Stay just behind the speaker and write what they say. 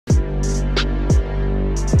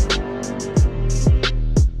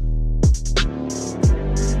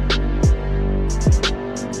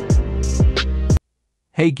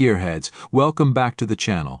Hey gearheads, welcome back to the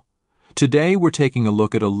channel. Today we're taking a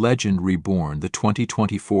look at a legend reborn, the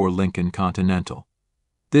 2024 Lincoln Continental.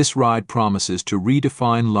 This ride promises to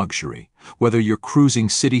redefine luxury, whether you're cruising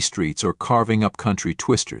city streets or carving up country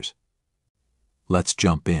twisters. Let's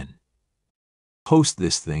jump in.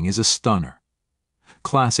 This thing is a stunner.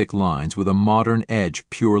 Classic lines with a modern edge,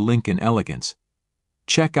 pure Lincoln elegance.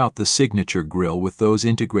 Check out the signature grille with those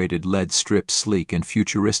integrated LED strips, sleek and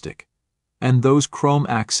futuristic. And those chrome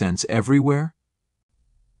accents everywhere?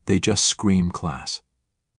 They just scream class.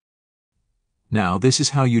 Now this is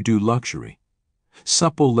how you do luxury.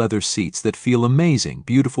 Supple leather seats that feel amazing,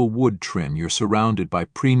 beautiful wood trim, you're surrounded by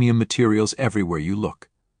premium materials everywhere you look.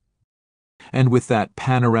 And with that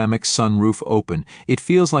panoramic sunroof open, it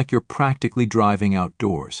feels like you're practically driving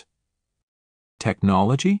outdoors.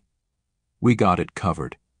 Technology? We got it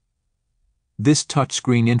covered. This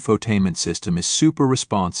touchscreen infotainment system is super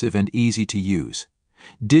responsive and easy to use.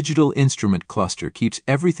 Digital instrument cluster keeps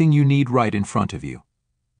everything you need right in front of you.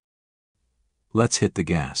 Let's hit the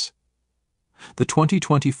gas. The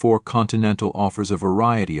 2024 Continental offers a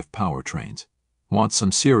variety of powertrains. Want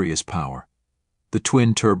some serious power? The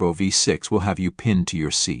twin-turbo V6 will have you pinned to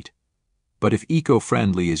your seat. But if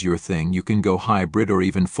eco-friendly is your thing, you can go hybrid or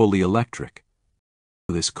even fully electric.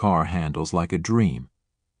 This car handles like a dream.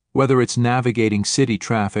 Whether it's navigating city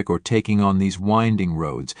traffic or taking on these winding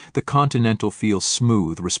roads, the Continental feels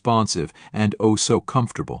smooth, responsive, and oh so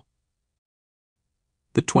comfortable.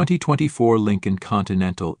 The 2024 Lincoln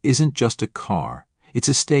Continental isn't just a car, it's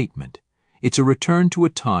a statement. It's a return to a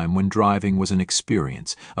time when driving was an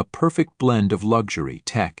experience, a perfect blend of luxury,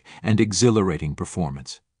 tech, and exhilarating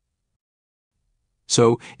performance.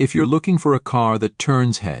 So, if you're looking for a car that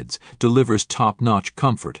turns heads, delivers top-notch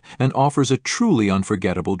comfort, and offers a truly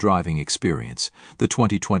unforgettable driving experience, the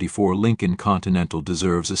 2024 Lincoln Continental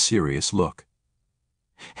deserves a serious look.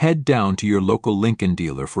 Head down to your local Lincoln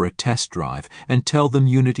dealer for a test drive and tell them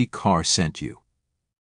Unity Car sent you.